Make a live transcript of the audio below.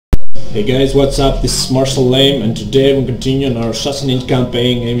Hey guys, what's up? This is Marshall Lame, and today we continue on our Sassanid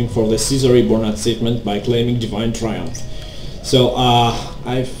campaign aiming for the Caesar Reborn achievement by claiming Divine Triumph. So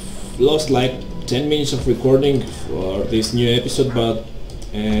I've lost like 10 minutes of recording for this new episode, but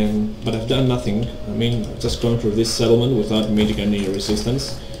I've done nothing. I mean, I've just gone through this settlement without meeting any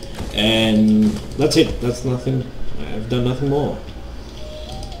resistance, and that's it. That's nothing. I've done nothing more.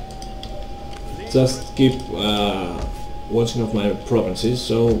 Just keep watching of my provinces.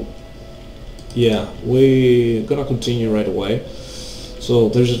 So yeah, we're gonna continue right away. So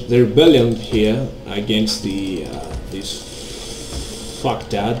there's the rebellion here against the these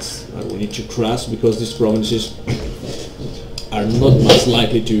fuckdads that we need to crush, because these provinces are not much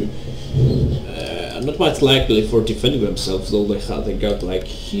likely to for defending themselves, though they got like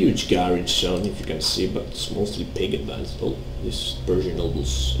huge garage shown, if you can see, but it's mostly pagan bands. Oh, this Persian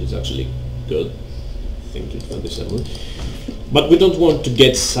nobles is actually good. I think it found this settlement. But we don't want to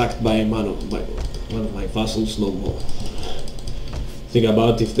get sacked by one of my vassals no more. Think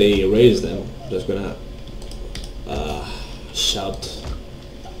about if they erase them, they're gonna shout.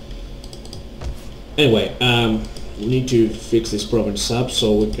 Anyway, we need to fix this province up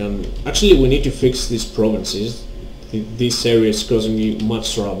so we can... Actually, we need to fix these provinces. This area is causing me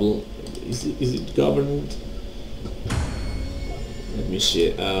much trouble. Is it governed? Let me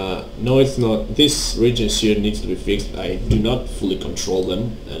see. No, it's not. This region here needs to be fixed. I do not fully control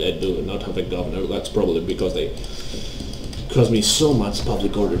them, and I do not have a governor. That's probably because they cause me so much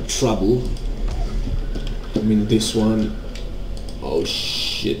public order trouble. I mean, this one... Oh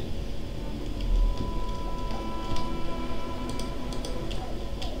shit.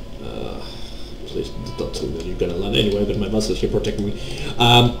 Please don't tell me that you're gonna land. Anyway, but my vassals here protecting me.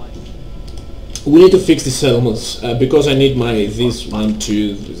 We need to fix the settlements, because I need this 1,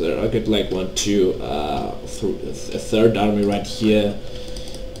 2, I get like 1, 2, a third army right here.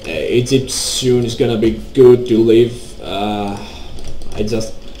 Egypt soon is gonna be good to live. I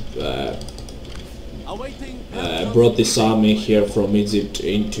just brought this army here from Egypt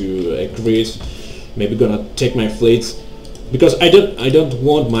into Greece. Maybe gonna take my fleets, because I don't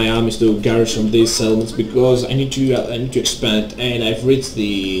want my armies to garrison these settlements, because I need to expand, and I've reached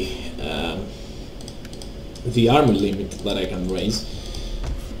the army limit that I can raise.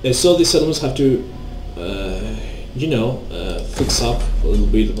 So these settlements have to, fix up a little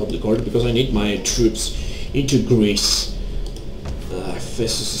bit the public order, because I need my troops into Greece.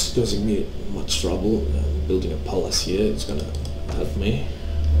 Festus is causing me much trouble. Building a palace here, it's gonna help me,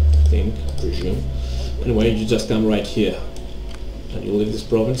 I presume. Anyway, you just come right here. And you leave this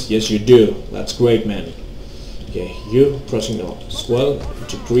province? Yes, you do. That's great, man. Okay, you crossing out as well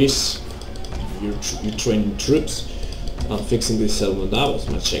to Greece. You're training troops. I'm fixing this settlement up as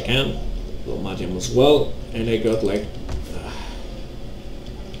much as I can. Lomadium as well. And I got like...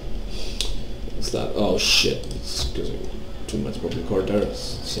 what's that? Oh shit. It's because too much public order.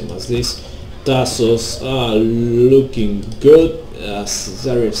 Same as this. Tassos are looking good.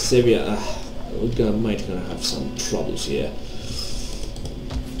 Caesarea Sevilla. We're might gonna have some troubles here.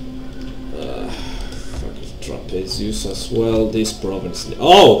 Trapezius as well. This province.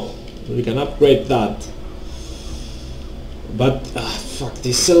 Oh! We can upgrade that. But fuck,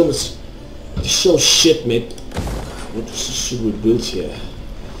 these settlements are so shit, mate. What should we build here?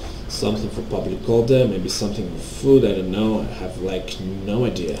 Something for public order, maybe something for food, I don't know. I have like no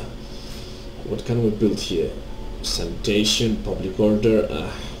idea. What can we build here? Sanitation, public order.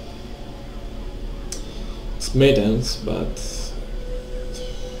 It's maintenance, but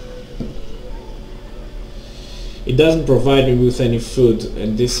it doesn't provide me with any food,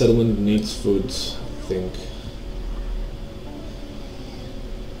 and this settlement needs food, I think.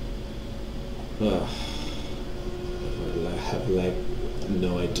 I have like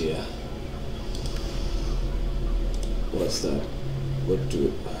no idea. What's that? What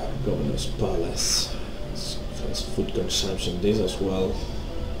do Governor's Palace? It's food consumption, this as well.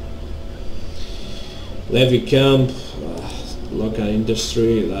 Levy camp, local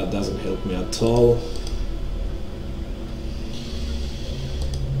industry, that doesn't help me at all.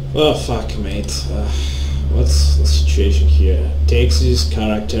 Oh fuck, mate. What's the situation here? Taxes,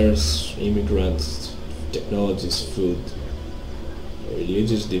 characters, immigrants, technologies, food,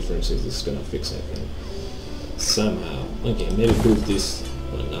 religious differences. This is gonna fix everything somehow. Okay, maybe build this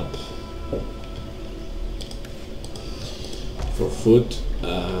one up. For food,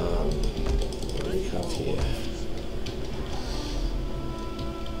 what do we have here?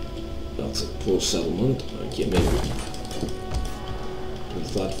 That's a poor settlement. Okay, maybe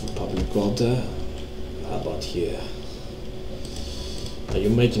that for public order. How about here? Are you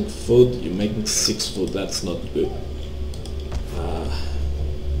making food? You're making 6 food. That's not good.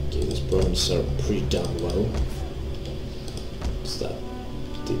 Okay, this provinces are pretty damn low. What's that?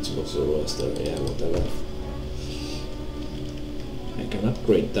 Teaching of Zoroaster, yeah, whatever. I can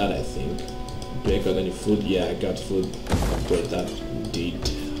upgrade that, I think. Do I got any food? Yeah, I got food. Upgrade that, indeed.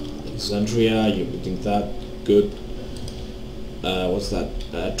 Alexandria, you're getting that. Good. What's that?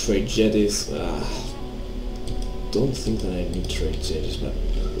 Trade jetties. Don't think that I need trade jetties, but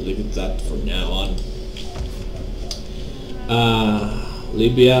I'll leave it that for now on.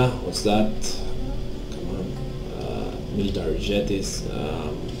 Libya, what's that? Come on. Military jetties.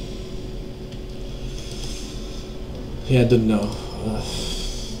 Yeah, I don't know.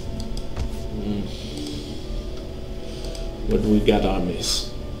 But we got armies.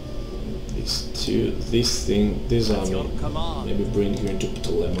 This army. Maybe bring you into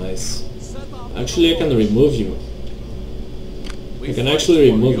Ptolemais. Actually, I can remove you. I can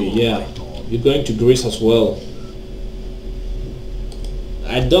actually remove you, yeah. You're going to Greece as well.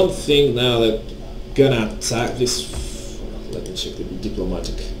 I don't think now they're gonna attack this. Let me check the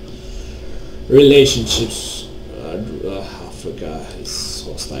diplomatic relationships. Africa is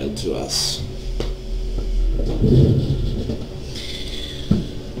hostile to us.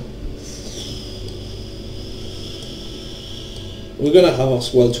 We're gonna have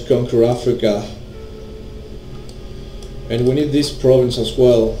as well to conquer Africa, and we need this province as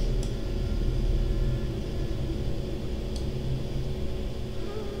well.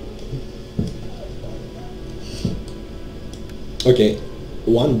 Okay,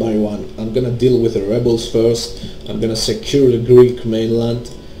 one by one. I'm gonna deal with the rebels first. I'm gonna secure the Greek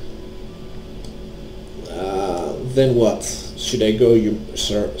mainland. Then what? Should I go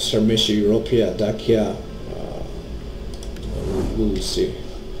Sarmatia, Europia, Dacia? We'll see.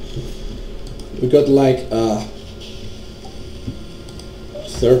 We got like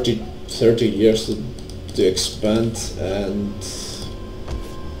 30 years to expand, and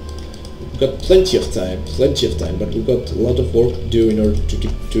we've got plenty of time, but we've got a lot of work to do in order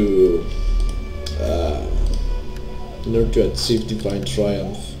to achieve divine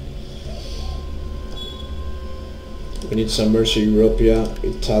triumph. We need Sarmatia, Europia,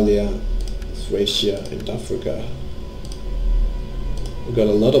 Italia, Thracia, and Africa. We've got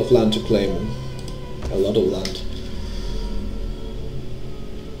a lot of land to claim. A lot of land.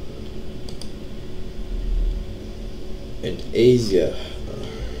 And Asia.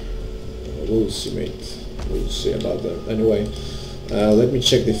 We'll see, mate. We'll see about that. Anyway, let me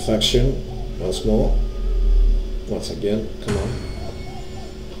check the faction once more. Once again, come on.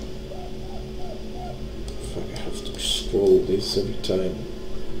 Fuck, I have to scroll this every time.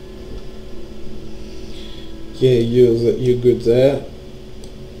 Yeah, you good there.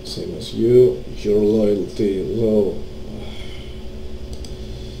 Same as you. Your loyalty low.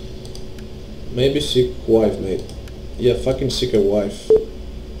 Maybe seek wife, mate. Yeah, fucking seek a wife.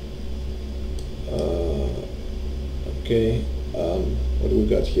 Okay. What do we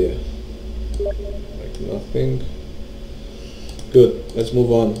got here? Like nothing. Good. Let's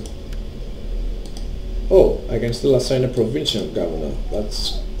move on. Oh, I can still assign a provincial governor.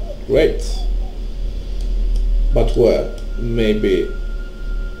 That's great. But where? Maybe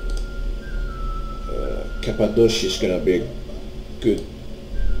Cappadocia is gonna be good.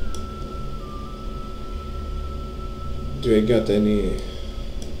 Do I got any?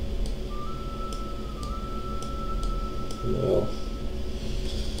 No.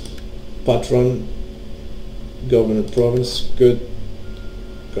 Patron, governor province, good.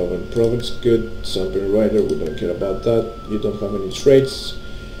 Governor province, good. Something rider, we don't care about that. You don't have any traits.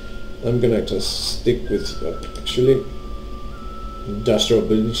 I'm gonna just stick with actually industrial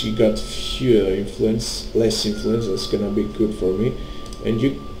buildings. You got fewer influence, less influence. That's gonna be good for me. And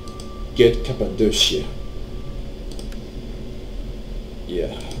you get Cappadocia.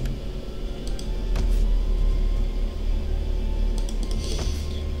 Yeah.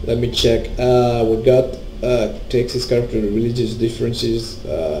 Let me check. We got takes his character religious differences,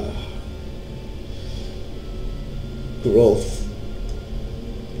 growth.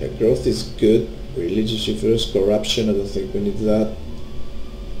 Yeah, growth is good. Religious difference, corruption. I don't think we need that.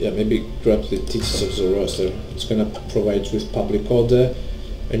 Yeah, maybe grab the teachings of Zoroaster. It's gonna provide with public order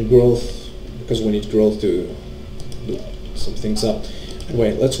and growth, because we need growth to do some things up.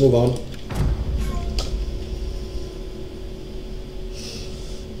 Anyway, let's move on.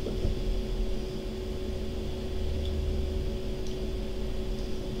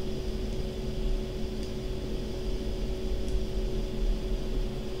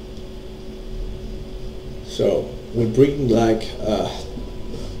 So we're bringing like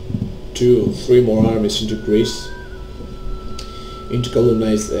 2-3 more armies into Greece, into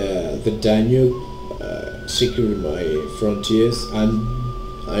colonize the Danube, securing my frontiers, and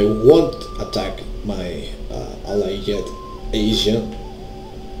I won't attack my ally yet, Asia.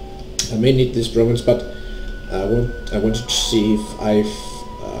 I may need this province, but I wanted to see if I've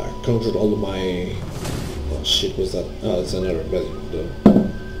conquered all of my... Oh shit, was that? Oh, it's another rebellion.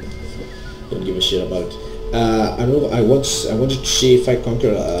 Don't give a shit about it. I wanted to see if I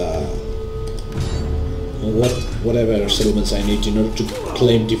conquer whatever settlements I need in order to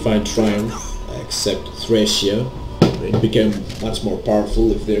claim divine triumph, except Thracia. It became much more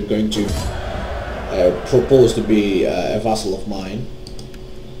powerful if they're going to propose to be a vassal of mine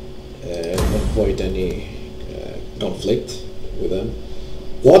and avoid any conflict with them.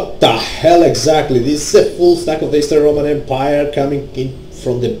 What the hell exactly? This is a full stack of the Eastern Roman Empire coming in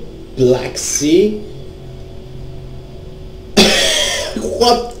from the Black Sea?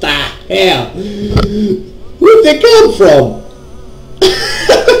 What the hell? Where'd they come from?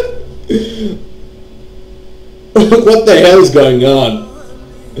 What the hell is going on?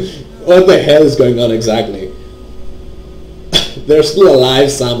 What the hell is going on exactly? They're still alive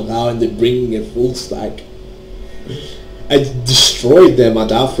somehow and they're bringing a full stack. I destroyed them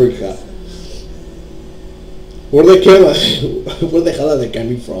at Africa. Where the hell are they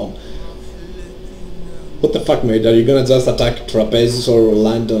coming from? What the fuck, mate? Are you gonna just attack Trapezus or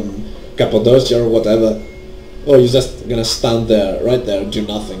land on Cappadocia or whatever? Or you're just gonna stand there, right there, and do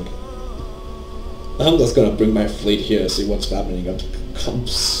nothing? I'm just gonna bring my fleet here, see what's happening. I've come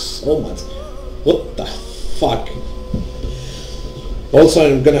so much. What the fuck? Also,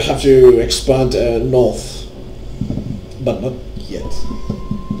 I'm gonna have to expand north. But not yet.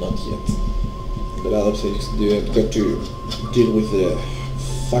 Not yet. But other things to do. I've got to deal with the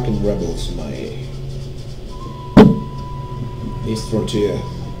fucking rebels in my east frontier.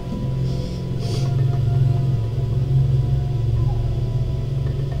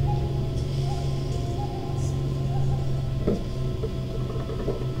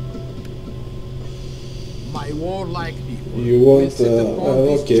 My warlike people. You want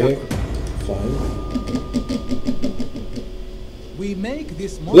okay. Fine. We make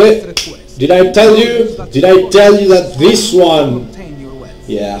this modest request. Did I tell you? Did I tell you that this one?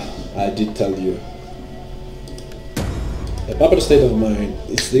 Yeah, I did tell you. A puppet state of mind.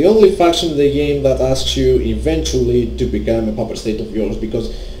 It's the only faction in the game that asks you eventually to become a puppet state of yours,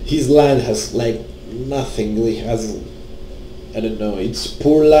 because his land has like nothing. He has, I don't know, it's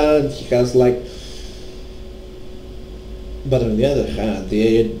poor land. He has like. But on the other hand,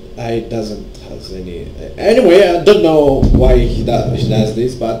 the AI doesn't have any... Anyway, I don't know why he does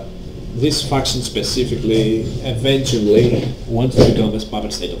this, but this faction specifically eventually wants to become a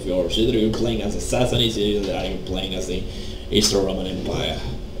puppet state of yours. Either you're playing as the Sassanids, either you're playing as the Eastern Roman Empire.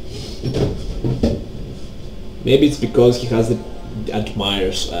 Maybe it's because he has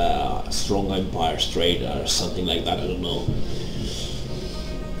admires strong empire trait or something like that, I don't know.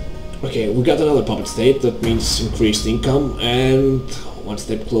 Okay, we got another puppet state. That means increased income and one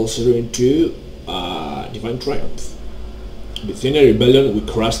step closer into divine triumph. Bithynia rebellion, we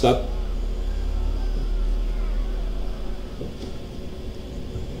crushed that.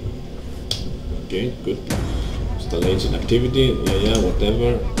 Okay, good. Installation activity, yeah,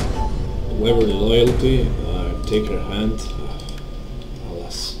 whatever. Waverly loyalty, take her hand.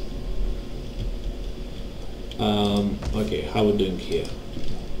 Alas. Okay, how are we doing here?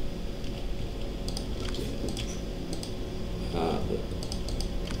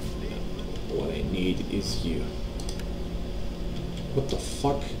 What I need is you. What the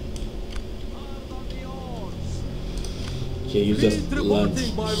fuck? Okay, you just land.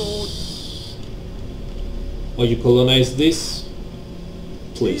 Oh, you colonize this?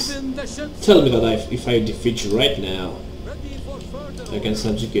 Please. Tell me that if I defeat you right now, I can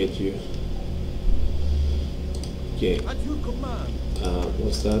subjugate you. Okay.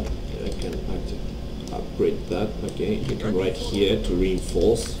 What's that? I can upgrade that. Okay, you come right here to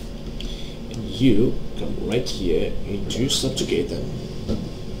reinforce. And you come right here and to subjugate them.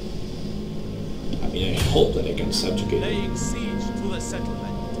 I mean, I hope that I can subjugate them. Laying siege to the settlement.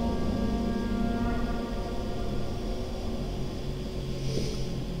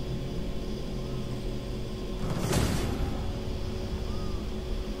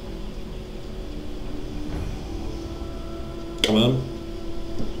 Come on.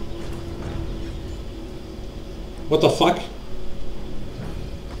 What the fuck?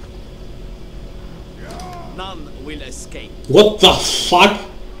 None will escape. What the fuck?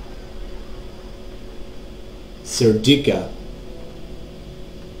 Serdica.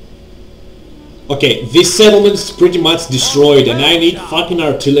 Okay, this settlement's pretty much destroyed and I need fucking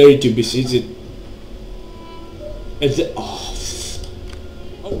artillery to besiege it. Oh.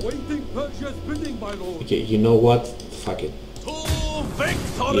 Awaiting Persia's bidding, my lord. Okay, you know what? Fuck it. To victory!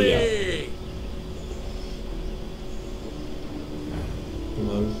 Victory! Come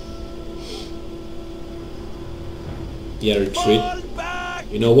on. Yeah, retreat. Fall back!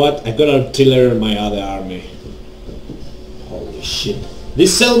 You know what? I got artillery in my other army. Holy shit.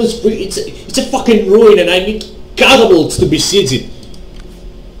 This settlement's it's a fucking ruin and I need catapults to besiege it.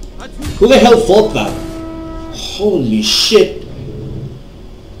 Who the hell thought that? Holy shit.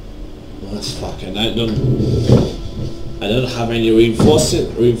 That's fucking I don't have any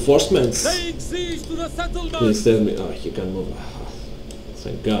reinforcements. Laying siege to the settlement! Please tell me. Oh, you can move.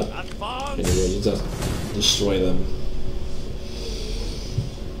 Thank God. Advance! Anyway, you just destroy them.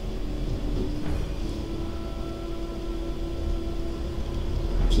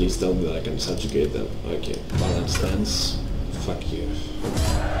 Please tell me that I can subjugate them. Okay, balance stance. Fuck you.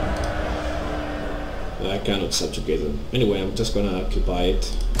 I cannot subjugate them. Anyway, I'm just gonna occupy it.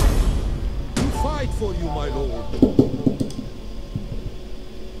 Fight for you, my lord.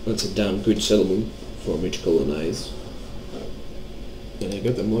 That's a damn good settlement for me to colonize. And I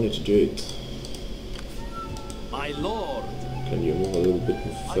got the money to do it. My lord! Can you move a little bit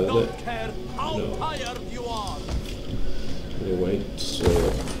I further? don't care how No. tired you are! Anyway, so...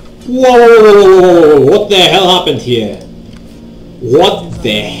 Whoa! What the hell happened here? What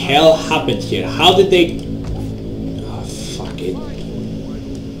the hell happened here? How did they... Oh, fuck it.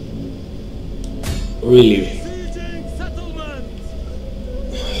 Really? Sieging settlement!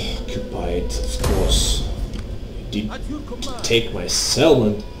 Occupied, of course. Did At your command! take my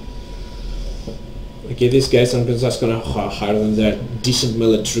settlement. Okay, these guys are just gonna hire them. They're decent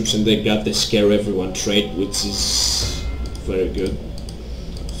melee troops and they got the scare everyone trait, which is very good.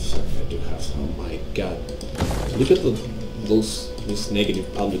 Fuck, I do have. Oh my god! Look at these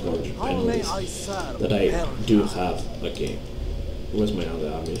negative public order penalties that I do have. Okay, where's my other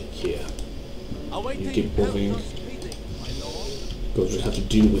army? Here. You keep moving. Because we have to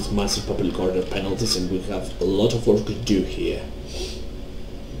deal with massive public order penalties and we have a lot of work to do here.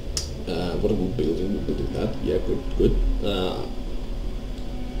 What are we building? We're building that. Yeah, good.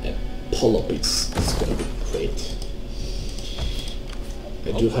 A polo pits. It's gonna be great.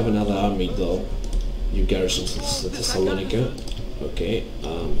 I do have another army though. You garrisons of Thessalonica. Okay.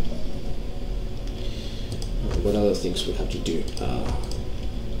 What other things we have to do?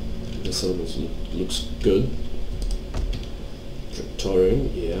 The settlement looks good.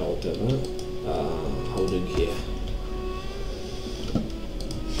 Praetorium, yeah, whatever. How are we doing here?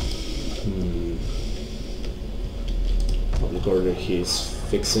 Public order here is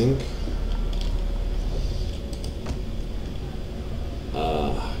fixing.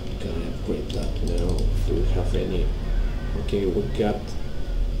 Can I upgrade that now? Do we have any? Okay, we got.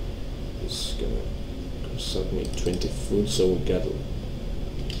 It's gonna cost me 20 food, so we got.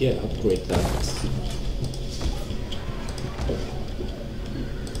 Yeah, upgrade that.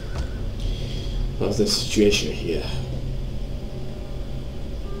 How's the situation here?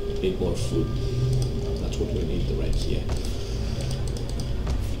 Need more food. That's what we need right here.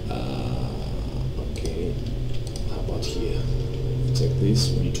 Okay. How about here? Take this.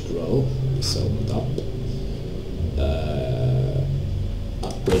 We need to grow. Sell it up.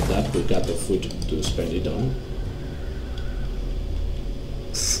 Upgrade that. We got the food to spend it on.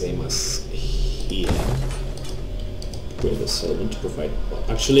 Same as here. Upgrade the settlement to provide. Well,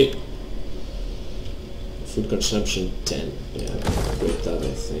 actually. Food consumption 10. Yeah, upgrade that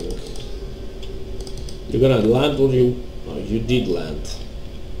I think. You're gonna land or you... Oh, you did land.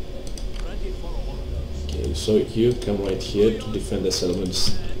 Okay, so you come right here to defend the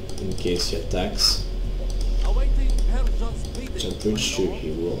settlements in case he attacks. Which I'm pretty sure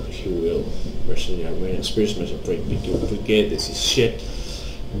he will. Mercenary Armenian Spirits, Mercenary Brigade, this is shit.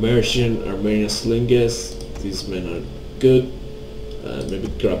 Mercian Armenian Slingers, these men are good. Maybe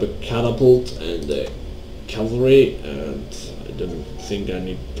grab a catapult and cavalry, and I don't think I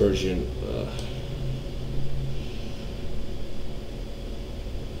need Persian.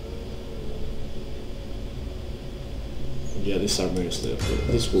 Yeah, this Armenian Slayer.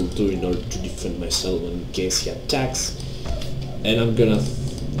 This will do in order to defend my settlement in case he attacks. And I'm gonna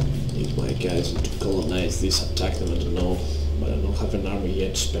need my guys to colonize this, attack them, I don't know. But I don't have an army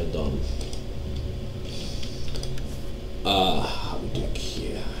yet to spend on. How we doing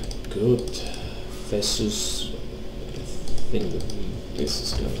here? Good. Fessus, I think that this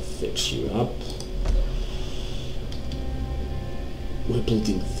is gonna fix you up. We're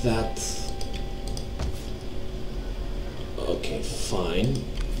building that. Okay, fine.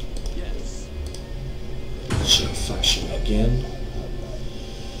 Yes. Check faction again.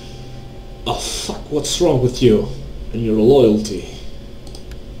 Oh fuck, what's wrong with you and your loyalty?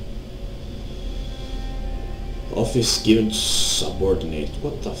 Oh office given to subordinate.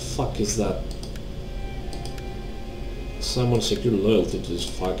 What the fuck is that? Someone secure loyalty to this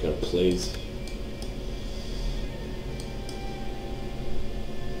fucker, please.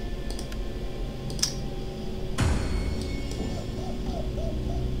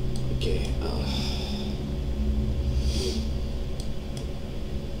 Okay.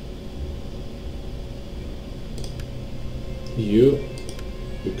 You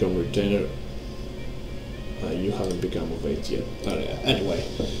become retainer. You haven't become of 8 yet. Anyway,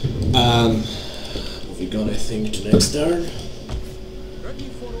 moving on, I think, to next turn. Ready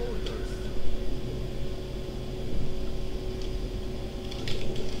for orders.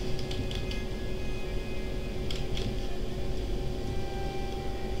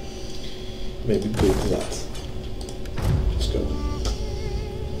 Maybe build that. Let's go.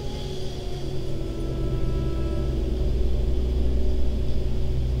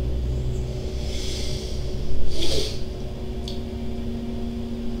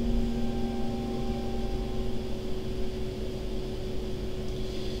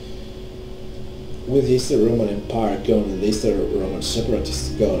 With the Eastern Roman Empire gone and the Eastern Roman separatists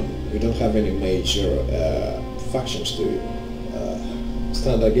gone, we don't have any major factions to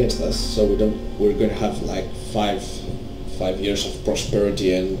stand against us. So we're going to have like five years of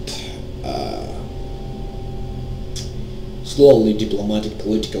prosperity and slowly diplomatic,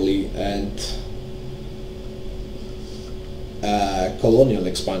 politically, and colonial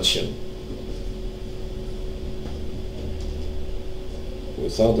expansion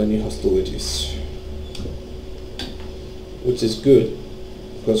without any hostilities. Which is good,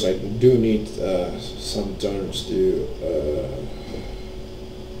 because I do need some turns to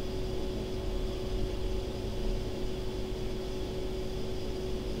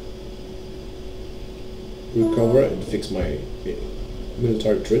recover and fix my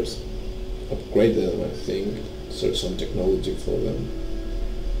military troops, upgrade them, I think, search some technology for them.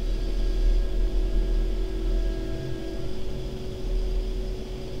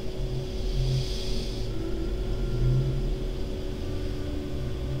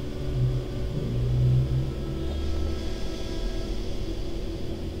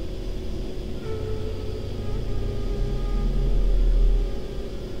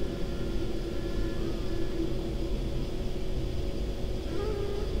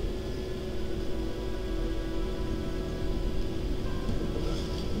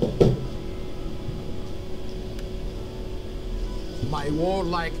 My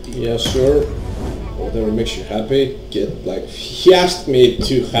warlike Yeah, sure. Whatever makes you happy. Get like he asked me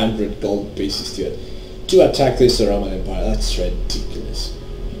 200 gold pieces to attack this Roman Empire. That's ridiculous.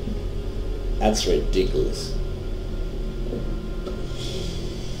 That's ridiculous.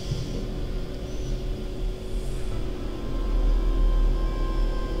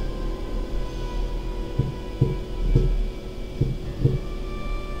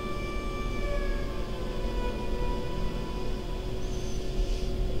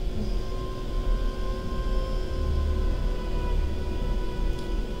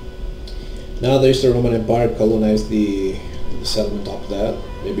 Now there's the Roman Empire colonized the settlement up there.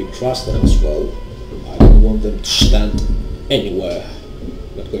 Maybe trust them as well. I don't want them to stand anywhere.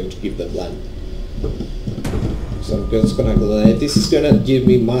 I'm not going to give them land. So I'm just gonna colonize. This is gonna give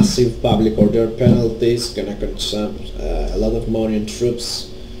me massive public order penalties, gonna consume a lot of money and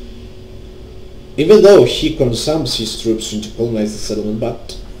troops. Even though he consumes his troops to colonize the settlement,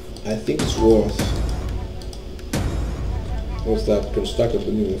 but I think it's worth. What's that? Constructed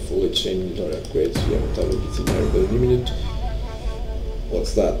the new fully chain military upgrades. Yeah, whatever gets in there, but limited.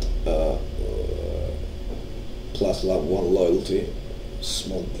 What's that? Plus 1 loyalty,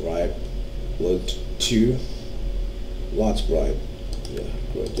 small bribe, loyalty 2, large bribe. Yeah,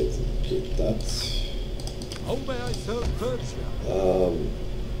 great, get that. How may I serve Persia?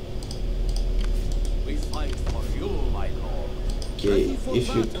 We fight for you, my lord. Okay,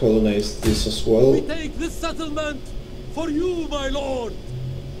 if you colonize this as well. We take this settlement for you, my lord.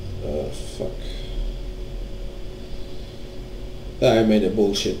 Fuck. I made a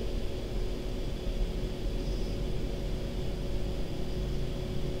bullshit.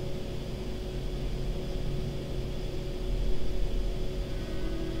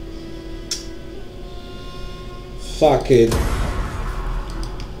 Fuck it.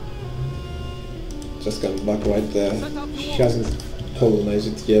 Just come back right there. He hasn't colonized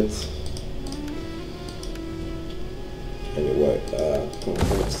it yet. Anyway,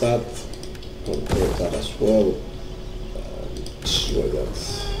 convert that. Convert that as well. Destroy that.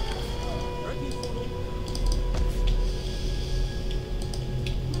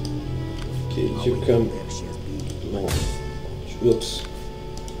 Okay, you come. No. Whoops.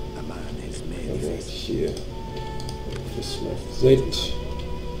 Right here. Where's my fleet?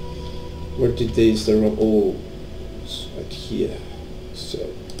 Where did they start? Oh, it's right here. So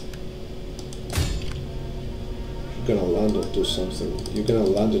you're gonna land or do something. You're gonna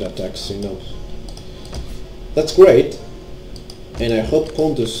land and attack Sino. That's great. And I hope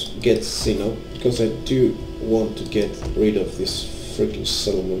Pontus gets Sino, because I do want to get rid of this freaking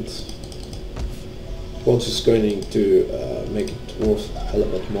settlement. Pontus is going to make it worth a hell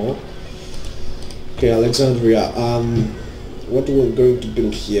of a lot more. Okay, Alexandria. What are we going to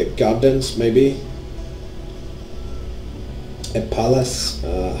build here? Gardens, maybe? A palace?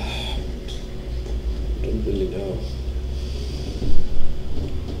 Don't really know.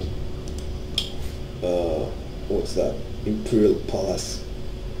 What's that? Imperial Palace.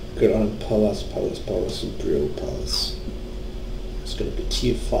 Grand Palace, Imperial Palace. It's gonna be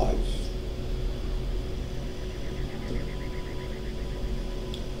tier 5.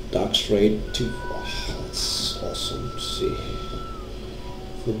 Tax rate 2. Oh, that's awesome to see.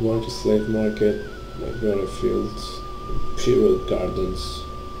 Food market, slave market, migratory fields, Imperial Gardens,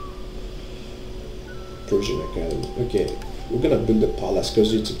 Persian Academy. Okay, we're gonna build a palace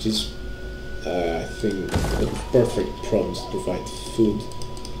because it is I think a perfect province to provide food.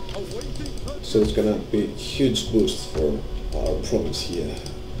 So it's gonna be a huge boost for our province here.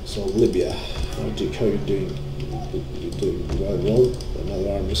 So Libya, how are you doing? You're doing well.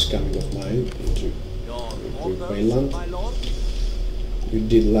 Another army is coming of mine into mainland. You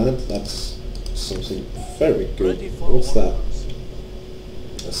did land, that's something very good. What's that?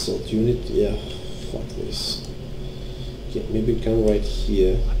 Assault unit? Yeah, fuck this. Okay, maybe come right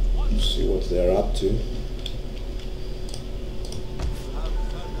here. See what they're up to.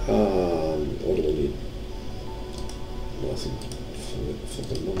 What do we need? Nothing for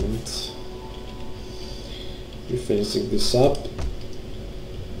the moment. We're finishing this up.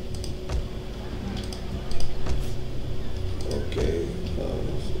 Okay,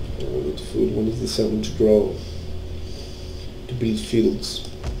 we need food. We need the settlement to grow, to build fields,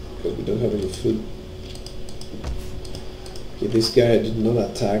 because we don't have any food. Okay, this guy did not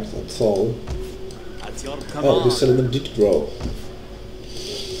attack at all. Oh, this settlement did grow.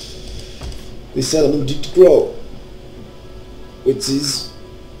 This settlement did grow, which is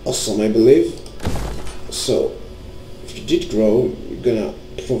awesome, I believe. So, if you did grow, you're gonna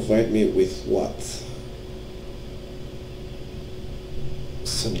provide me with what?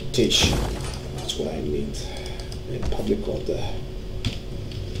 Sanitation. That's what I need. And public order.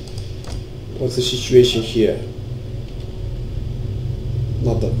 What's the situation here?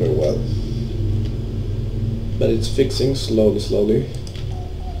 Not that very well. But it's fixing slowly.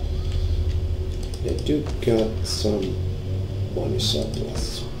 I do got some money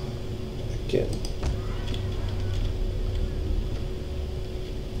surplus. Again.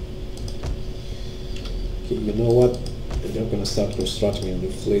 Okay, you know what? I'm not gonna start constructing a new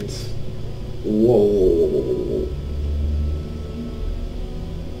fleet. Whoa.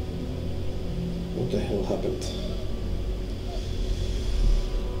 What the hell happened?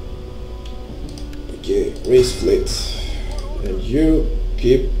 Okay, race fleet. And you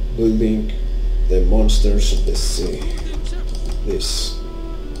keep building the monsters of the sea. This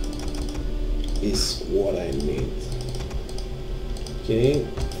is what I need. Okay.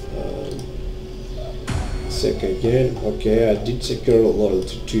 Sec again. Okay, I did secure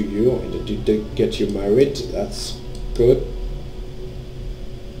loyalty to you and I did get you married. That's good.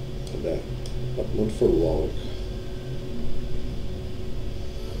 But not for long.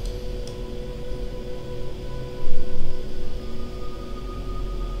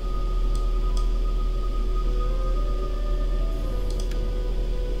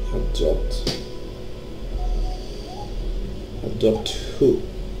 Adopt who?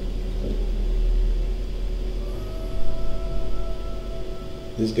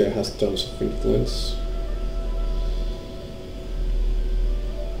 This guy has tons of influence.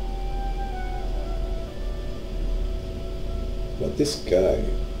 But this guy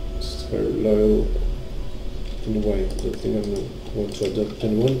is very loyal. Anyway, I don't think I'm going to adopt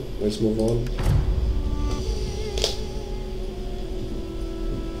anyone. Let's move on.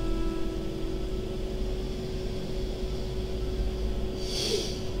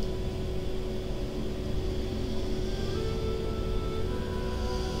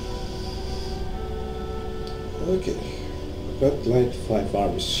 Okay, I've got like 5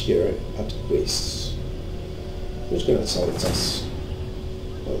 armies here at Greece. Who's gonna challenge us?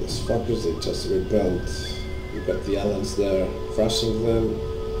 Well, these fuckers, they just rebelled. You've got the Alans there, crushing them.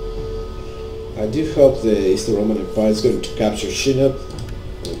 I do hope the Eastern Roman Empire is going to capture Shinop.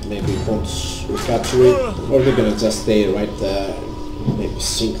 Maybe Pontus will capture it, or they're gonna just stay right there and maybe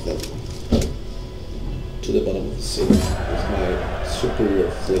sink them to the bottom of the sea. my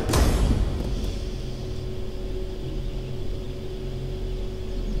superior fleet.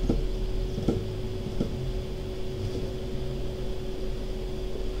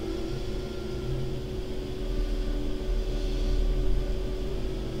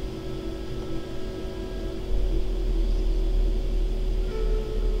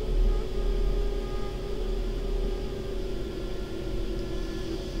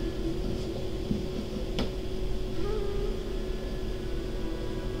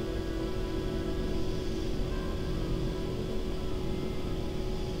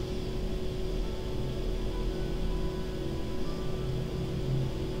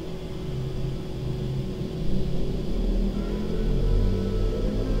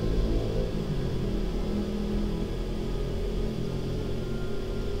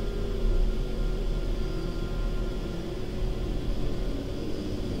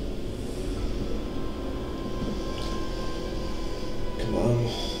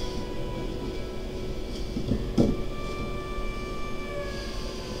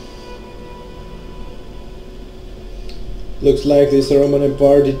 Looks like this Roman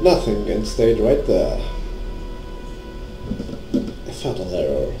Empire did nothing and stayed right there. A fatal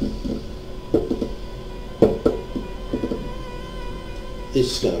error.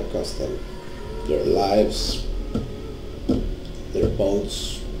 This is gonna cost them their lives, their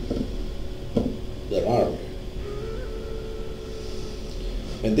boats, their army.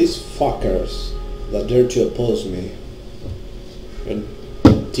 And these fuckers that dare to oppose me and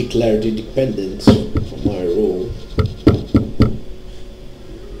declared independence from my rule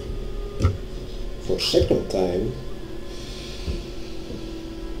for second time.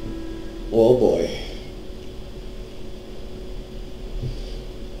 Oh boy.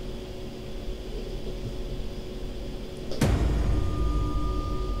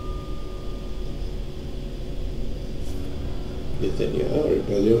 Lithuania,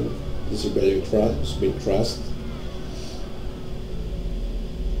 rebellion. This rebellion has been crushed.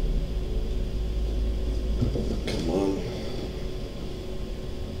 Come on.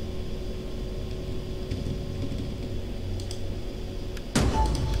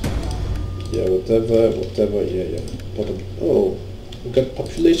 Yeah, whatever, yeah. Oh, we got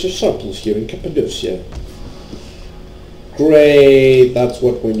population samples here in Cappadocia. Great, that's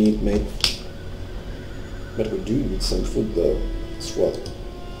what we need, mate. But we do need some food though, as well.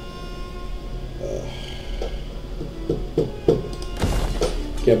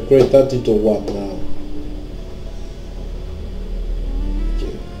 Okay, upgrade that into what now?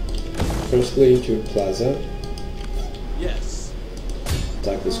 Okay. Firstly, into your plaza. Yes.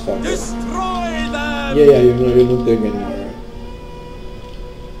 Attack this fucker. Destroy them! Yeah, you're not going anywhere.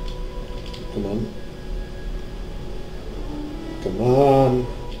 Come on. Come on.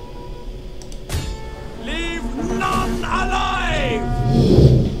 Leave none alive!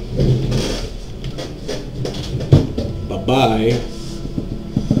 Bye-bye.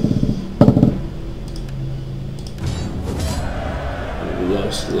 We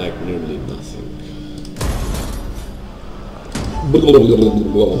lost like nearly nothing. You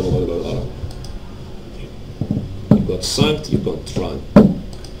got sunk, you got run.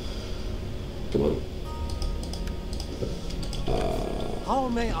 Come on. How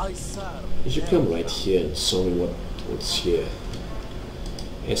may I serve? You should come right here and show me what's here.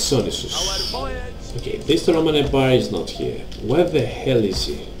 A son is Our voyage. okay, this Roman Empire is not here. Where the hell is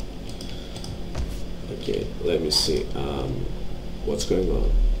he? Okay, let me see. What's going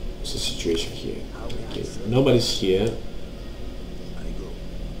on? What's the situation here? Okay, nobody's here.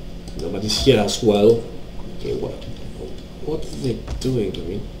 Nobody's here as well. Okay, what are they doing? I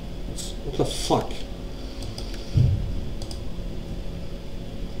mean, what the fuck?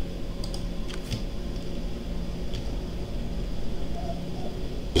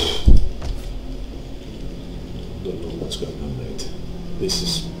 Don't know what's going on, mate. This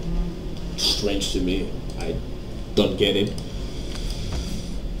is strange to me. I don't get it.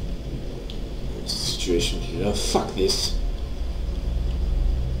 What's the situation here? Oh, fuck this.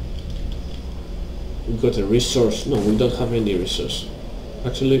 We got a resource. No, we don't have any resource.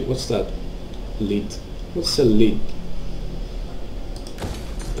 Actually, what's that? Lead. What's a lead?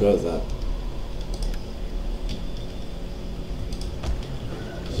 Got that.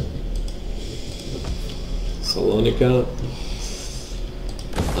 Salonica.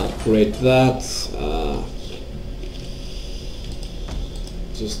 Upgrade that.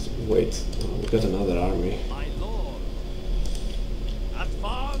 Just wait. Oh, we got another army. My lord.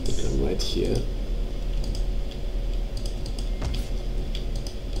 Advance. Come right here.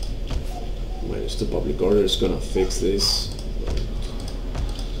 -2 public order is gonna fix this.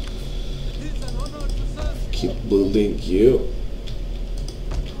 It is an honor to serve. keep building you.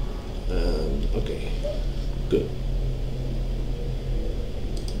 Okay, good.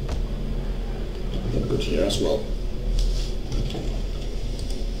 Good here as well.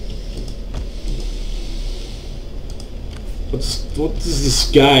 What is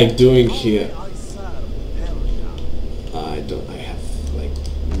this guy doing here? I have like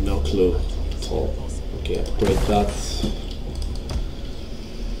no clue at all. Okay, upgrade that.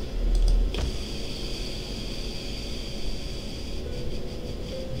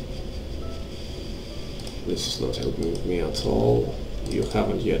 This is not helping me at all. You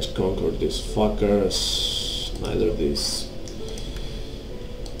haven't yet conquered these fuckers. Neither this.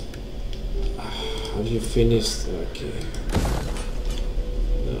 Have you finished? Okay.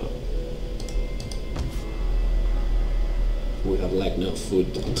 No. We have like no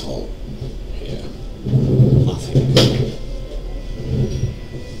food at all. Yeah. Nothing.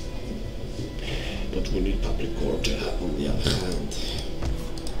 But we need public order on the other hand.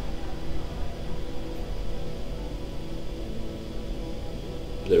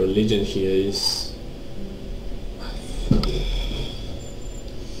 The religion here is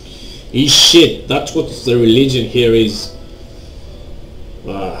shit. That's what the religion here is.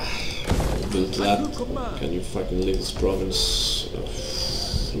 Build that. Can you fucking leave this province?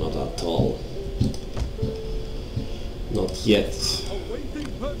 Not at all. Not yet.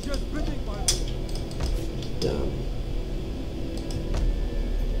 Damn.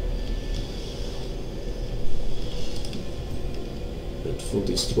 And food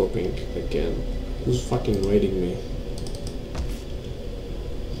is dropping again. Who's fucking raiding me?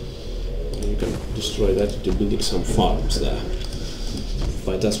 You can destroy that to building some farms there.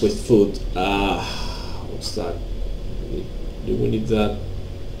 Fight us with food. What's that? Do we need that?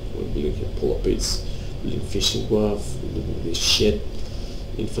 We're building here polar pits, building fishing wharf, building this shit.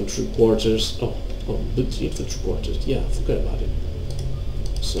 Infantry quarters. Oh, build infantry quarters. Yeah, forget about it.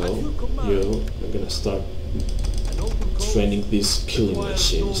 So, you are gonna start training these killing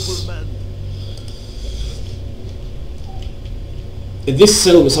machines. And these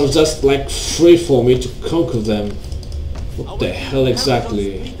settlements are just like free for me to conquer them. What the hell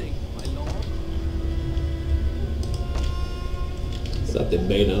exactly? Is that the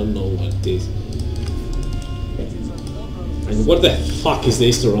bait? I don't know what it is. And what the fuck is the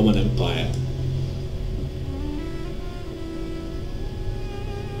Eastern Roman Empire?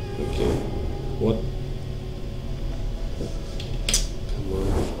 Okay. What? Come on.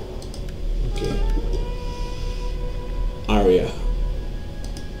 Okay. Aria.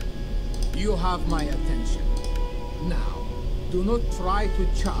 You have my attention. Now, do not try to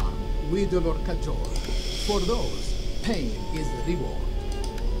charm, wheedle or cajole. For those, pain is the reward.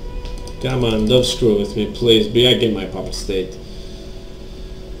 Come on, don't screw with me, please. Be again my puppet state.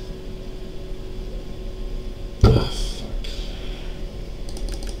 Ah, fuck.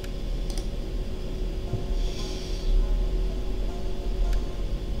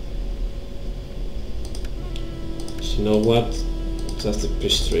 You know what? Just a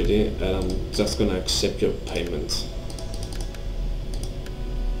peace treaty, and I'm just gonna accept your payment.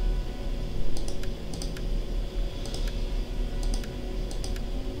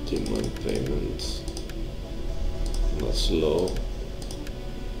 Demand payment. That's low.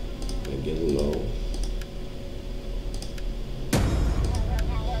 Again low.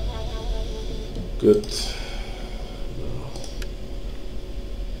 Good.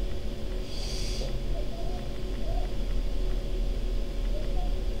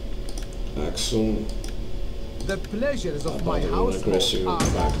 Axum. The pleasures of my About household aggressive are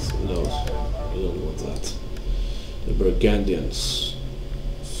impact. No, you don't want that. The Burgundians.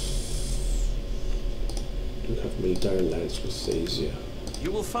 You have military lines with Asia.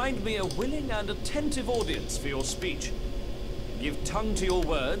 You will find me a willing and attentive audience for your speech. Give tongue to your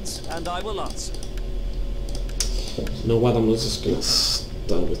words, and I will answer. You know what? I'm not just gonna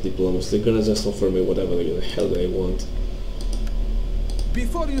start with diplomacy. They're gonna just offer me whatever the hell they want.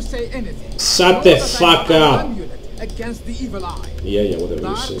 Before you say anything, Shut the fuck up! Against the evil eye. Yeah, whatever you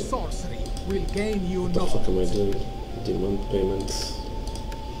Dark say. sorcery will gain you What the fuck am I doing? Demand payment.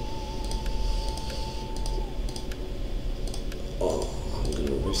 Oh, I'm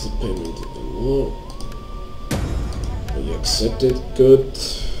gonna raise the payment even more. You accept it? Good.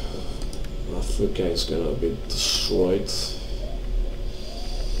 Africa is gonna be destroyed.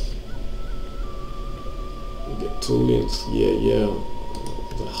 The Tulians, yeah.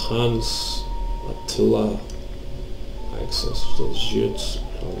 The Huns, Attila, access to the Jutes,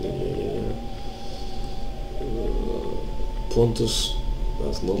 yeah. Pontus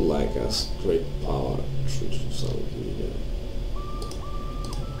does not like us, great power, true to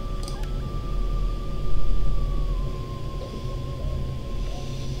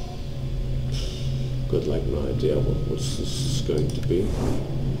got like no idea what this is going to be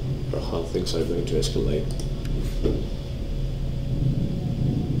or how things are going to escalate.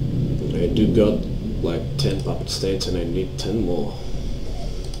 I do got like 10 puppet states and I need 10 more.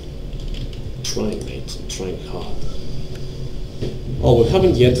 Trying, mate, I'm trying hard. Oh, we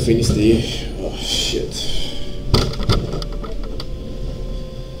haven't yet finished the... oh shit.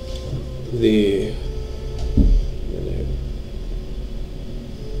 The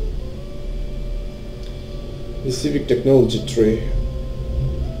civic technology tree.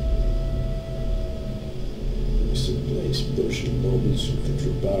 Place Persian nobles,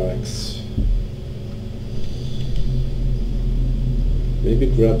 infantry barracks. Maybe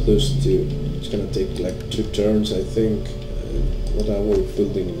grab those two. It's gonna take like 2 turns, I think. What I will be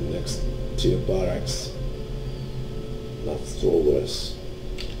building in the next tier barracks. Not throwers.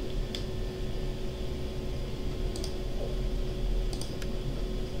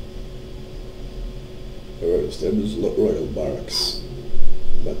 Establish royal barracks,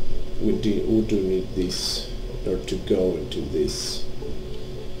 but we do need this in order to go into this.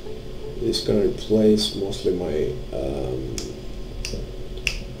 This is gonna replace mostly my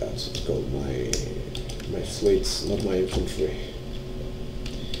that's what's called my fleets, not my infantry.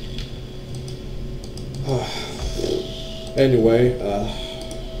 Anyway,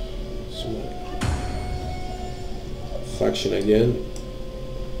 so my faction again.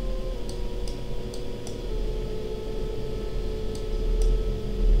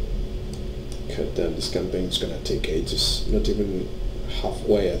 Damn, this campaign is gonna take ages. Not even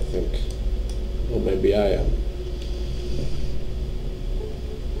halfway, I think. Or maybe I am.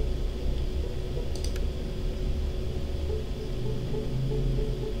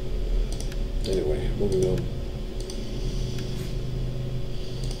 Anyway, moving on.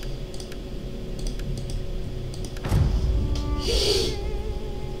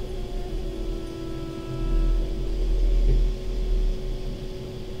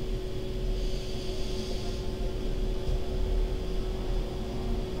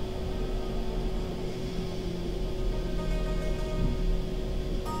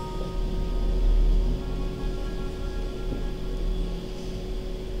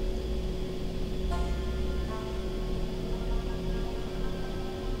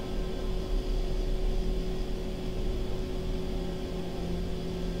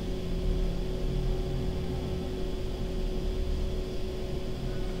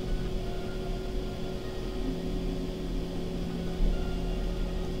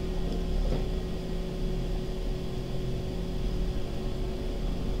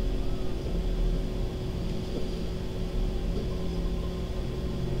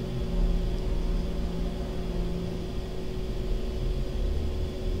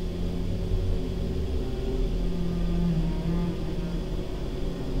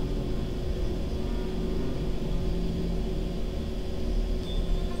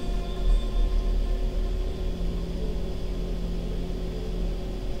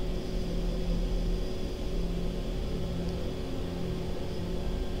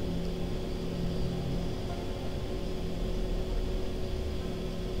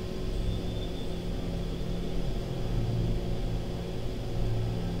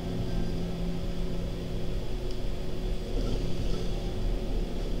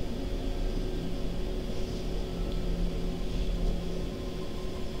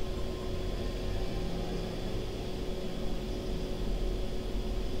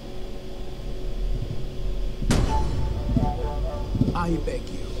 I beg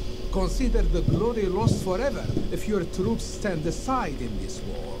you, consider the glory lost forever if your troops stand aside in this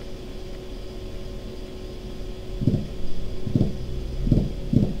war.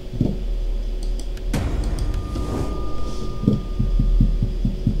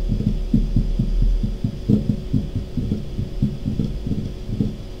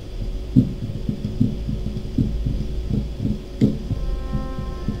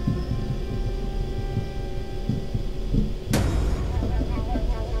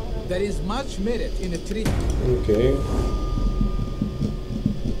 There is much merit in a treaty. Okay.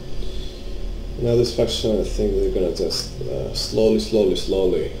 Now this faction, I think they're gonna just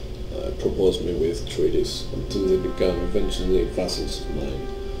slowly propose me with treaties until they become eventually vassals of mine.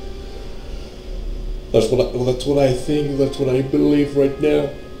 That's what I think. That's what I believe right now.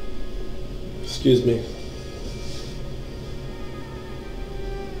 Excuse me.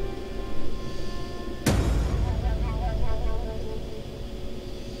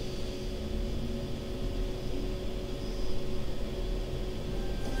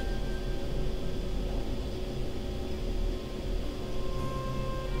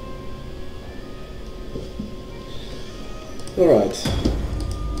 Alright.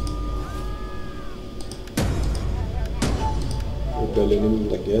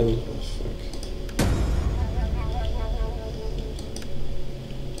 rebellion again. Oh, fuck.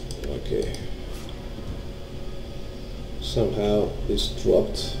 Okay. Somehow this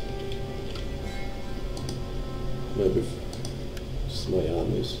dropped. Maybe it's my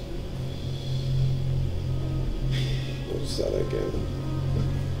armies. What's that again?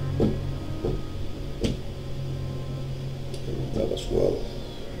 And that as well.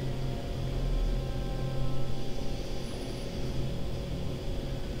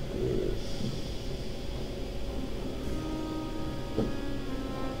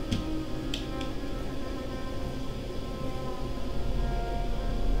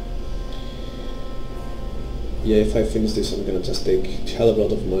 Yeah, if I finish this, I'm gonna just take a hell of a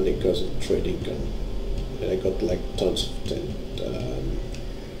lot of money because of trading, and I got like tons of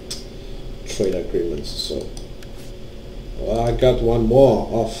trade agreements. So I got one more.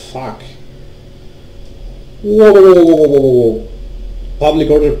 Oh fuck! Whoa, whoa, whoa, whoa, whoa, whoa. Public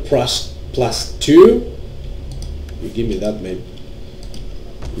order plus 2. You give me that, man.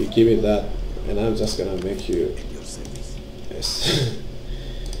 You give me that, and I'm just gonna make you. Yes.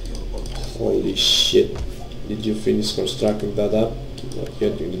 Holy shit. Did you finish constructing that up? Not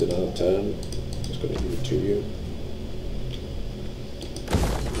yet, you need another turn. Just gonna give it to you.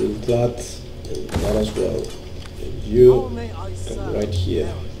 Build that, and that as well. And you come right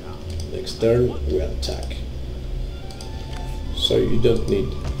here. Next turn, we attack. So you don't need...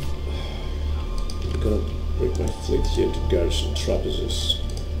 I'm gonna bring my fleet here to garrison trapezoes.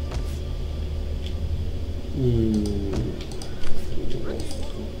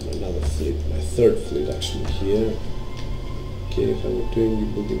 Another fleet, my third fleet actually here. Okay, how we're doing, you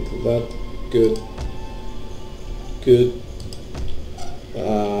building to that. Good. Good.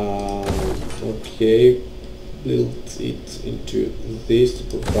 Okay, build it into this to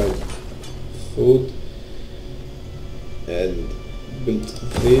provide food. And build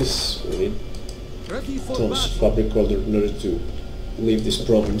this. We need tons of fabric order in order to leave this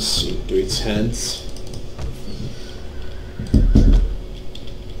province into its hands.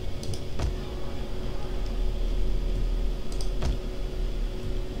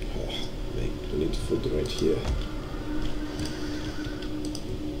 Right here.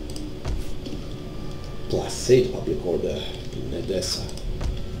 +8 public order in Edessa.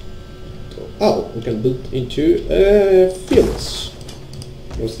 So, oh, we can build into fields.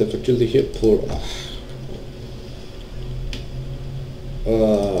 What's the fertility here? Poor.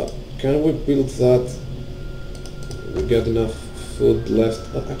 Can we build that? We got enough food left.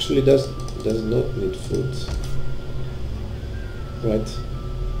 Actually, does not need food. Right?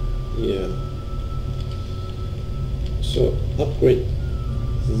 Yeah. So upgrade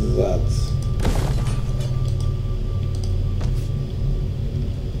that.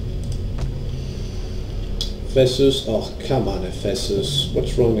 Ephesus, oh come on Ephesus,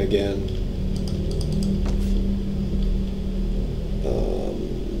 what's wrong again?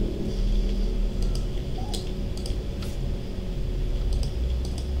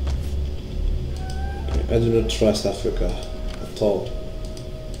 Okay, I do not trust Africa at all.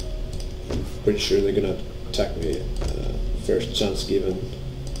 I'm pretty sure they're gonna attack me first chance given.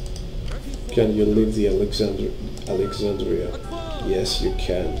 Can you leave the Alexandria? Yes, you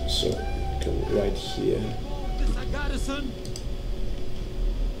can. So come right here.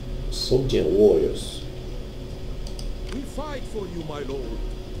 Soldier warriors. We fight for you, my lord.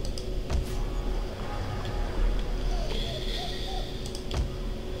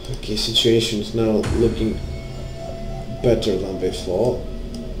 Okay, situation is now looking better than before.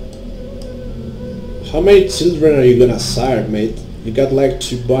 How many children are you gonna sire, mate? You got like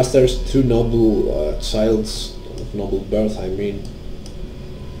 2 bastards, 2 noble childs of noble birth, I mean.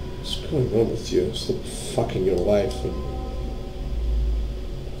 What's going on with you? Stop fucking your wife and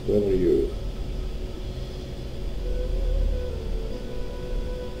whoever you...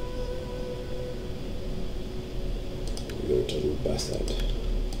 You're a total bastard.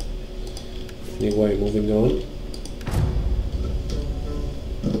 Anyway, moving on.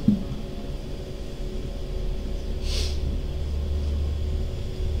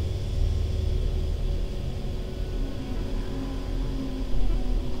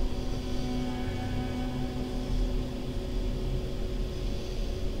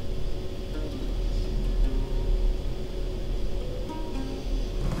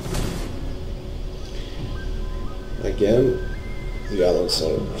 Again, the others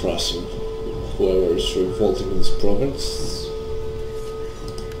are crushing whoever is revolting in this province.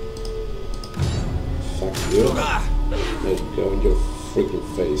 Fuck you. Let it go in your freaking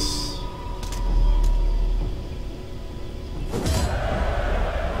face.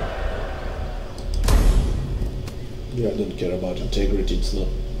 Yeah, I don't care about integrity, it's not,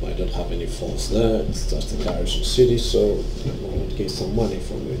 I don't have any faults there, it's just a garrison city, so I'm going to get some money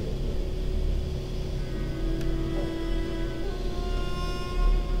from it.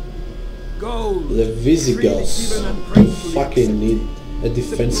 Gold, The Visigoths freely given and gratefully fucking need a accepted.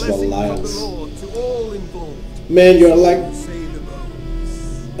 defensive The blessing alliance. of the Lord to all involved. Man, you're like Say the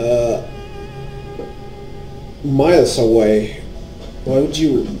bones. miles away. Why would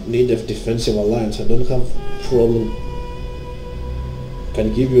you need a defensive alliance? I don't have problem.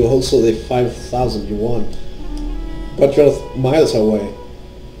 Can give you also the 5,000 you want, but you're miles away.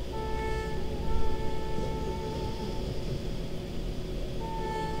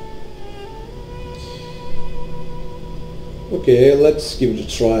 Okay, let's give it a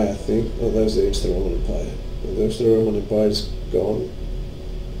try, I think. Oh, there's the Eastern Roman Empire. There's the Roman Empire is gone.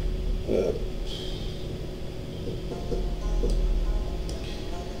 Yeah,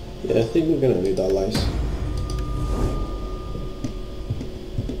 I think we're gonna need allies.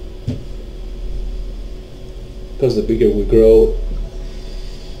 Because the bigger we grow,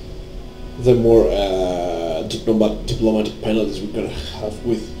 the more diplomatic penalties we're gonna have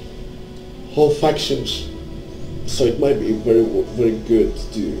with whole factions. So it might be very good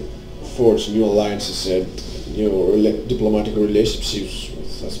to forge new alliances and new diplomatic relationships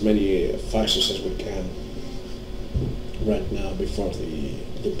with as many factions as we can right now before the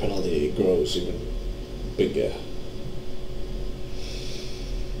penalty grows even bigger.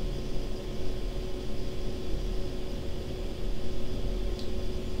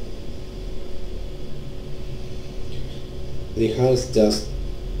 The house just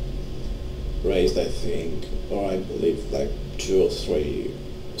raised, I think, or I believe, like 2 or 3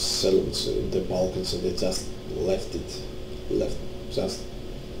 settlements in the Balkans, and they just left just,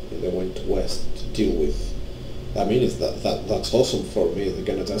 and they went west to deal with. I mean, that's awesome for me. They're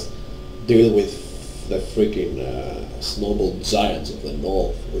gonna just deal with the freaking snowball giants of the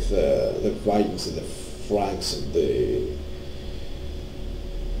north, with the Vikings and the Franks and the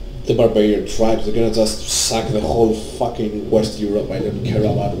barbarian tribes. They're gonna just sack the whole fucking West Europe. I don't care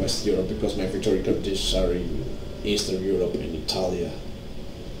about West Europe because my victory conditions are in Eastern Europe and Italia.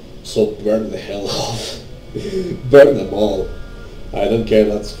 So burn the hell off. Burn them all. I don't care,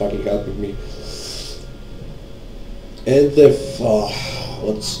 that's fucking helping me. And the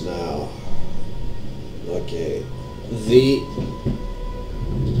what's now? Okay.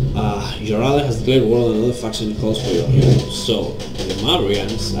 Your ally has declared war on another faction calls for your help. So the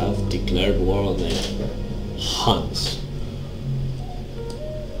Maurians have declared war on the Huns.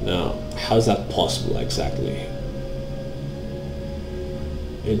 Now, how is that possible exactly?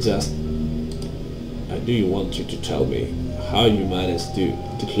 It just, I do want you to tell me how you managed to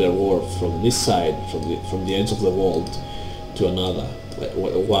declare war from this side, from the edge of the world to another. Like,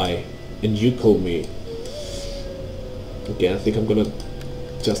 why? And you call me. Okay, I think I'm gonna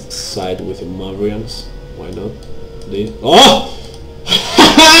just side with the Maurians. Why not? Oh!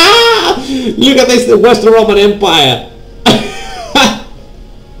 Look at this, the Western Roman Empire!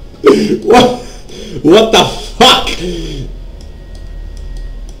 What the fuck?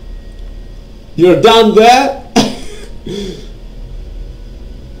 You're down there?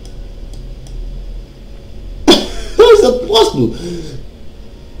 How is that possible?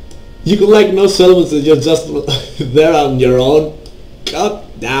 You can like no settlements and you're just there on your own? God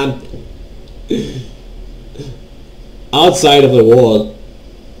damn. Outside of the wall.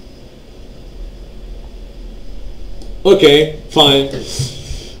 Okay, fine.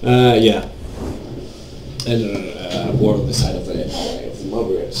 Yeah. And war on the side of the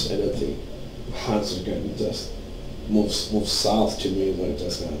Maurians. I don't think Huns are going to just move south to me. They're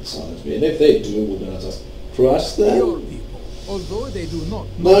just going to challenge me. And if they do, we're going to just crush them. Your people, although they do not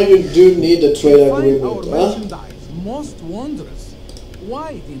Now you do need a trade find agreement, our huh? merchandise most wondrous.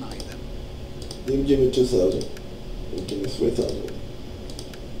 Why deny them? You give me 2,000. You give me 3,000.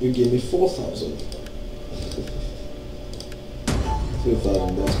 You give me 4,000.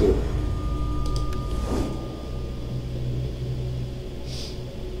 3,000, that's good.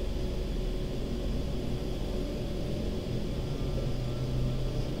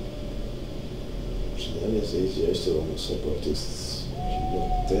 That is easier to Roman separatists. You're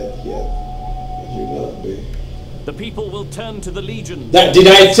not dead yet. But you're gonna be. The people will turn to the legion. Did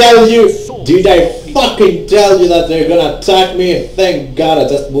I tell you? Did I fucking tell you that they're gonna attack me? Thank God I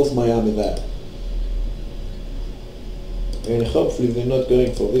just moved my army there. And hopefully they're not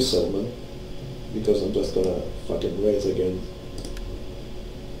going for this settlement. Because I'm just gonna fucking raise again.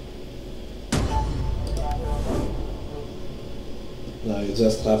 Now you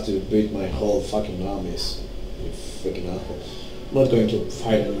just have to beat my whole fucking armies. You freaking assholes. not going to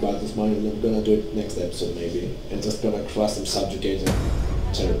fight any battles, man. I'm gonna do it next episode maybe. And just gonna crush them, subjugate them.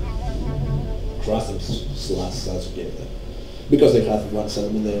 Crush them slash subjugate them. Because they have one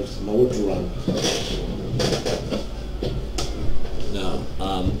settlement, there's nowhere to run. No,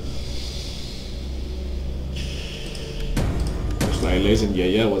 Violation,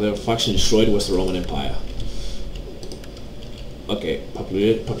 yeah, whatever faction destroyed was the Roman Empire. Okay,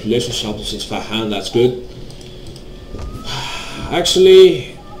 population sharply since 500, that's good.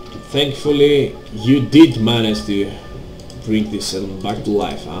 Actually, thankfully, you did manage to bring this settlement back to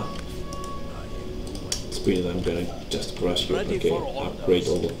life, huh? Speed, I'm gonna just crush you. Okay, upgrade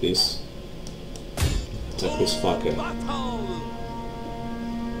all of this. Attack this fucker. Oh,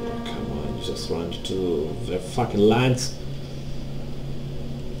 come on, you just run to their fucking lands.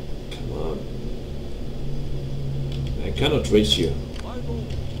 Come on. I cannot reach you.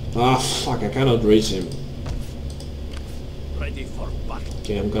 Ah, fuck, I cannot reach him. Ready for battle.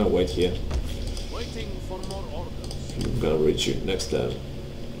 Okay, I'm gonna wait here. Waiting for more orders. I'm gonna reach you next time.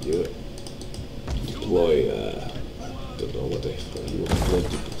 You deploy, don't know what the hell you deploy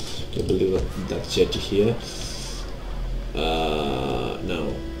to deliver that jetty here.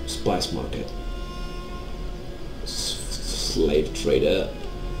 No, spice market. Slave trader.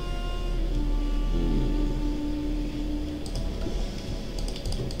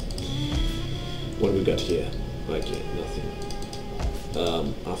 What do we got here? Okay, nothing.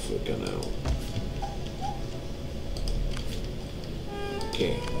 Africa now.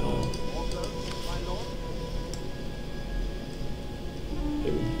 Okay,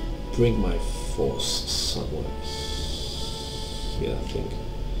 bring my force somewhere here, I think.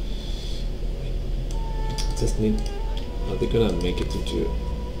 Just need... Are they gonna make it into...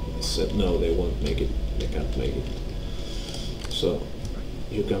 No, they won't make it. They can't make it. So,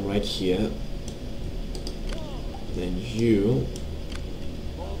 you come right here. Then you...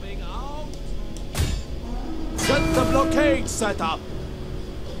 Moving out. Set the blockade set up.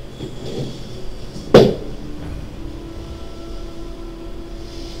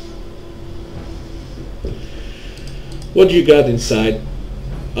 What do you got inside?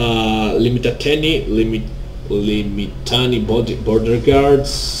 Limitani border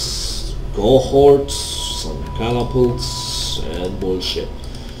guards, cohorts, some catapults, and bullshit.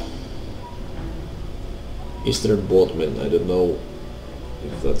 Eastern boatmen, I don't know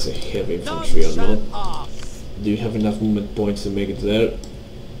if that's a heavy infantry or not. Do you have enough movement points to make it there?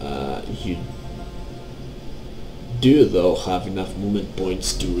 You do though have enough movement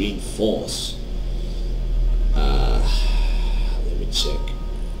points to reinforce. Let me check.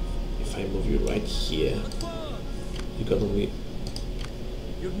 If I move you right here, you got only...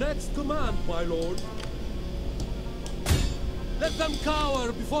 Your next command, my lord. Let them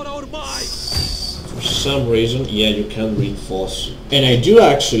cower before our might. For some reason, yeah, you can reinforce. And I do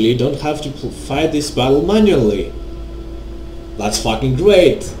actually don't have to fight this battle manually. That's fucking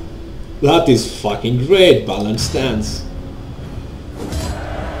great. That is fucking great, balanced stance.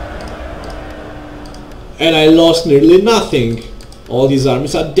 And I lost nearly nothing. All these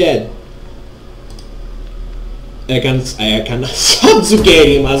armies are dead. I can subjugate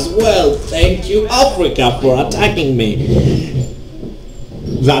him as well. Thank you, Africa, for attacking me.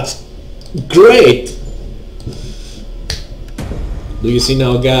 That's great. Do you see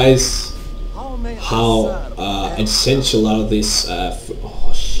now, guys, how essential are these?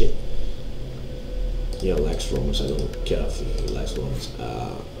 Oh shit! Yeah, likes Romans. I don't care if he likes Romans.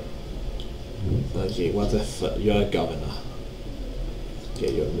 Okay, what the fuck? You're a governor.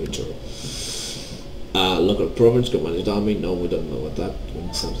 Okay, you're neutral. Local province, commanded army. No, we don't know what that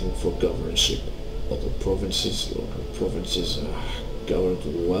means. Something for governorship. Local provinces governed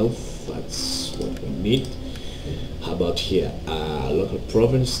with wealth. That's what we need. How about here? Local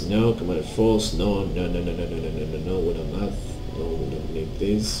province. No. Commanded force. No. We don't have. No, we don't need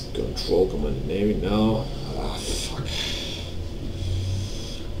this. Control commanded navy. No. Fuck.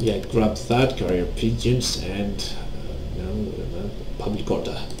 Yeah, grab that. Carrier pigeons and no, we don't have public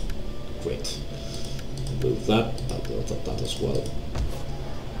order. Great. Do that. I'll do that as well.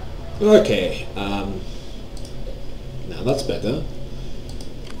 Okay. Now that's better.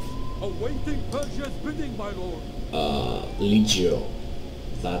 Awaiting Persia's bidding, my lord. Legio.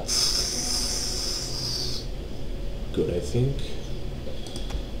 That's good, I think.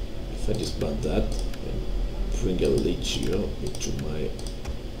 If I disband that and bring a Legio into my...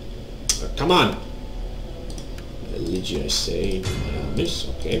 come on! A Legio, I say, into my armies.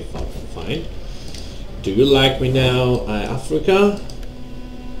 Okay, fine. Do you like me now, Africa?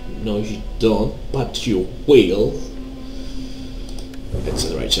 No, you don't, but you will.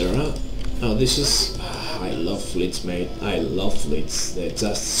 Etc. Now this is I love fleets, mate. I love fleets. They're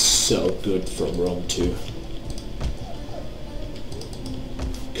just so good from Rome too.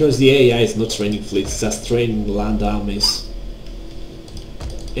 Because the AI is not training fleets, just training land armies.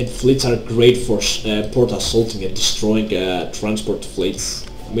 And fleets are great for port assaulting and destroying transport fleets.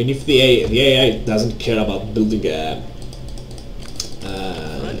 I mean, if the AI doesn't care about building a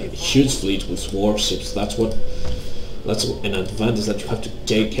huge fleet with warships, that's an advantage that you have to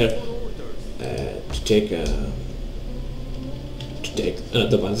take care to take an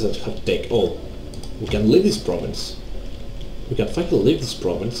advantage that you have to take. Oh, we can leave this province. We can finally leave this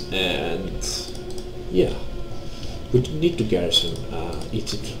province, and yeah, we don't need to garrison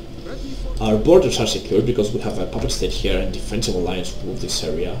Egypt. Our borders are secured because we have a puppet state here and defensive alliance with this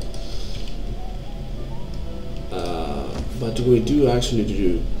area. But we do actually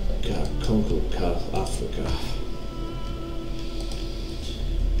do conquer Africa.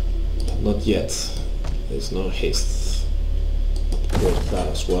 But not yet. There's no haste. Upgrade that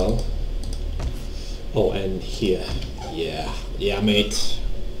as well. Oh, and here. Yeah, mate.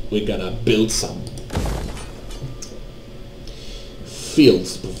 We're gonna build some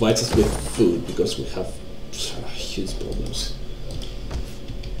fields to provide us with food because we have huge problems.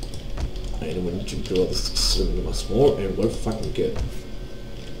 And we need to grow this extremely much more, and we're fucking good.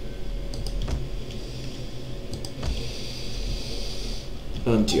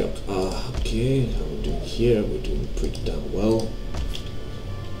 Antioch. Okay, how are we doing here? We're doing pretty damn well.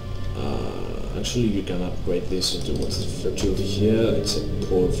 Actually, you can upgrade this into what's fertility here. It's a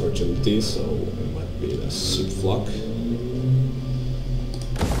poor fertility, so it might be a sheep flock.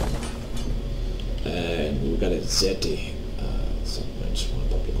 And we got a Zeti, submerged one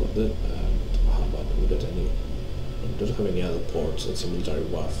public order. And how about we got any? We don't have any other ports. It's a military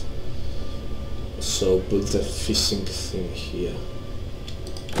wharf. So build a fishing thing here.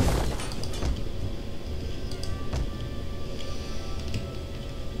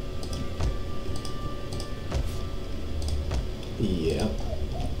 Yeah,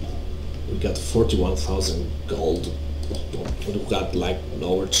 we got 41,000 gold. We got like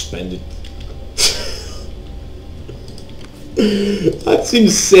nowhere to spend it. That's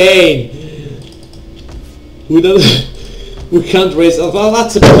insane. We can't raise. Well,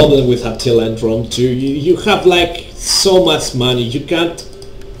 that's a problem with Attila and Rome too. You have like so much money, you can't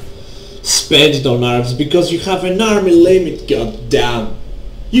spend it on arms because you have an army limit. God damn,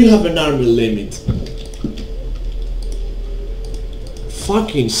 you have an army limit.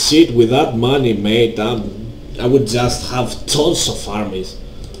 Fucking shit, with that money, mate, I would just have tons of armies.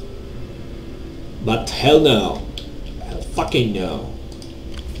 But hell no. Hell fucking no.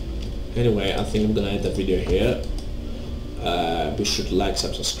 Anyway, I think I'm gonna end the video here. Be sure to like,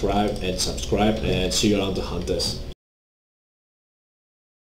 subscribe, and see you around the hunters.